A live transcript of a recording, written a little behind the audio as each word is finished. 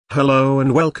Hello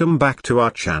and welcome back to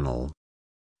our channel.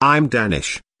 I'm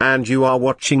Danish, and you are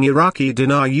watching Iraqi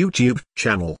Dinar YouTube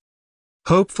channel.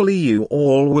 Hopefully you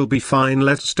all will be fine.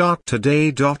 Let's start today.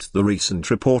 The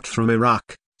recent report from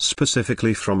Iraq,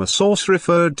 specifically from a source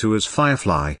referred to as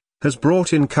Firefly, has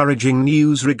brought encouraging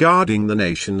news regarding the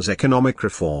nation's economic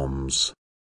reforms.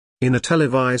 In a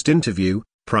televised interview,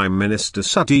 Prime Minister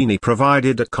Sudani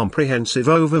provided a comprehensive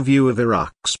overview of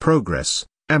Iraq's progress,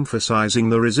 emphasizing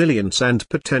the resilience and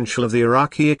potential of the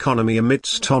Iraqi economy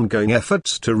amidst ongoing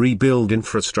efforts to rebuild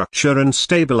infrastructure and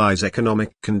stabilize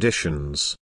economic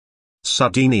conditions.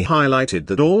 Sudani highlighted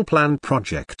that all planned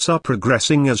projects are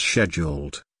progressing as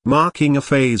scheduled, marking a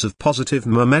phase of positive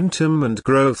momentum and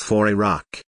growth for Iraq.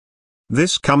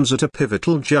 This comes at a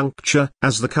pivotal juncture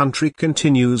as the country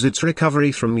continues its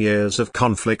recovery from years of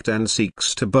conflict and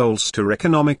seeks to bolster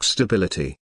economic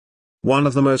stability. One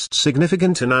of the most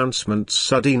significant announcements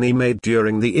Sudani made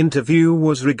during the interview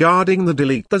was regarding the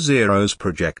Delete the Zeros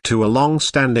project, a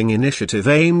long-standing initiative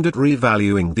aimed at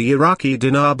revaluing the Iraqi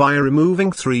dinar by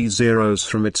removing 3 zeros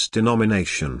from its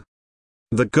denomination.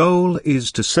 The goal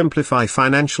is to simplify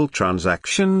financial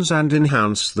transactions and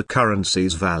enhance the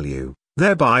currency's value,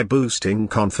 thereby boosting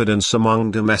confidence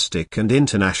among domestic and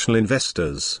international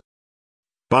investors.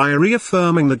 By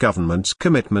reaffirming the government's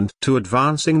commitment to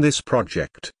advancing this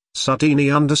project,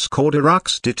 Sudani underscored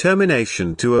Iraq's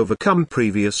determination to overcome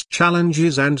previous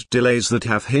challenges and delays that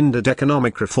have hindered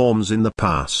economic reforms in the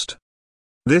past.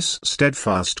 This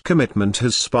steadfast commitment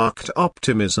has sparked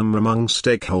optimism among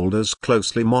stakeholders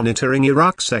closely monitoring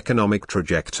Iraq's economic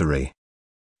trajectory.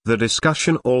 The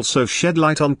discussion also shed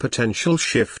light on potential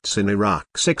shifts in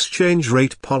Iraq's exchange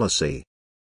rate policy.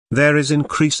 There is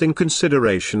increasing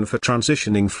consideration for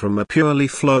transitioning from a purely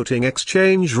floating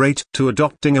exchange rate to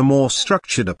adopting a more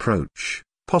structured approach,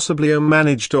 possibly a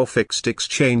managed or fixed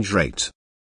exchange rate.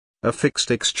 A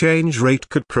fixed exchange rate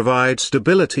could provide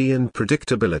stability and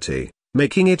predictability,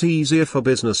 making it easier for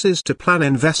businesses to plan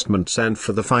investments and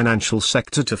for the financial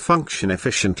sector to function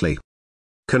efficiently.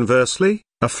 Conversely,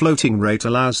 a floating rate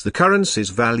allows the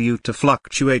currency's value to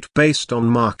fluctuate based on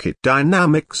market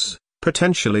dynamics,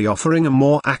 potentially offering a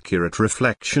more accurate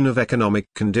reflection of economic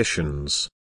conditions.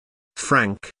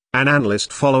 Frank, an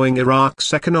analyst following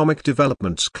Iraq's economic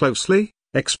developments closely,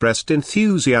 expressed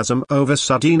enthusiasm over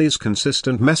Sudani's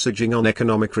consistent messaging on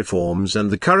economic reforms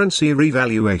and the currency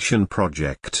revaluation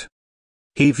project.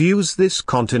 He views this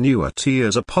continuity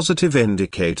as a positive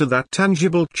indicator that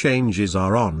tangible changes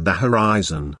are on the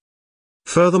horizon.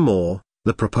 Furthermore,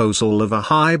 the proposal of a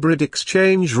hybrid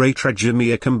exchange rate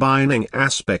regime combining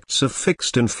aspects of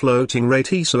fixed and floating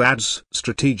rate also adds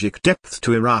strategic depth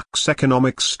to Iraq's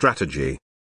economic strategy.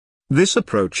 This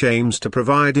approach aims to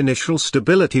provide initial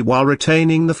stability while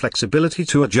retaining the flexibility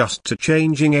to adjust to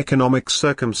changing economic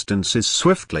circumstances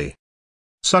swiftly.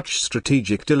 Such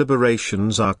strategic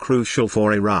deliberations are crucial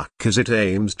for Iraq as it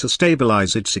aims to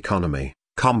stabilize its economy,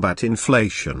 combat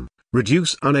inflation,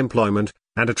 reduce unemployment,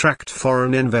 and attract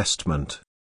foreign investment.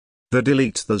 The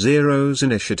Delete the Zeros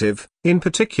initiative, in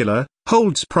particular,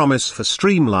 holds promise for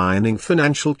streamlining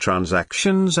financial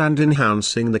transactions and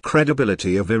enhancing the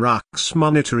credibility of Iraq's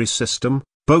monetary system,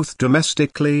 both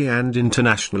domestically and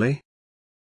internationally.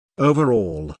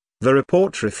 Overall, the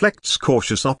report reflects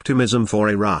cautious optimism for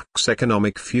Iraq's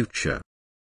economic future.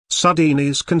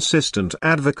 Sudani's consistent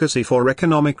advocacy for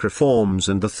economic reforms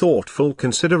and the thoughtful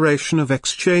consideration of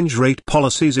exchange rate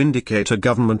policies indicate a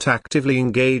government actively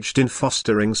engaged in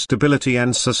fostering stability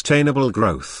and sustainable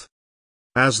growth.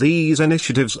 As these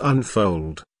initiatives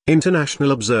unfold,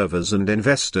 international observers and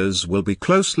investors will be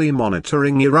closely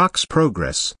monitoring Iraq's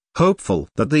progress, hopeful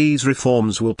that these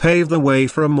reforms will pave the way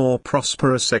for a more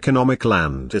prosperous economic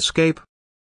landscape.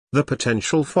 The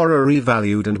potential for a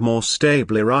revalued and more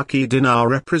stable Iraqi dinar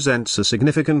represents a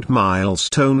significant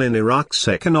milestone in Iraq's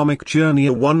economic journey,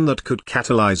 one that could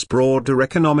catalyze broader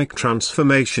economic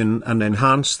transformation and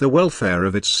enhance the welfare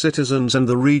of its citizens and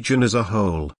the region as a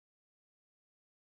whole.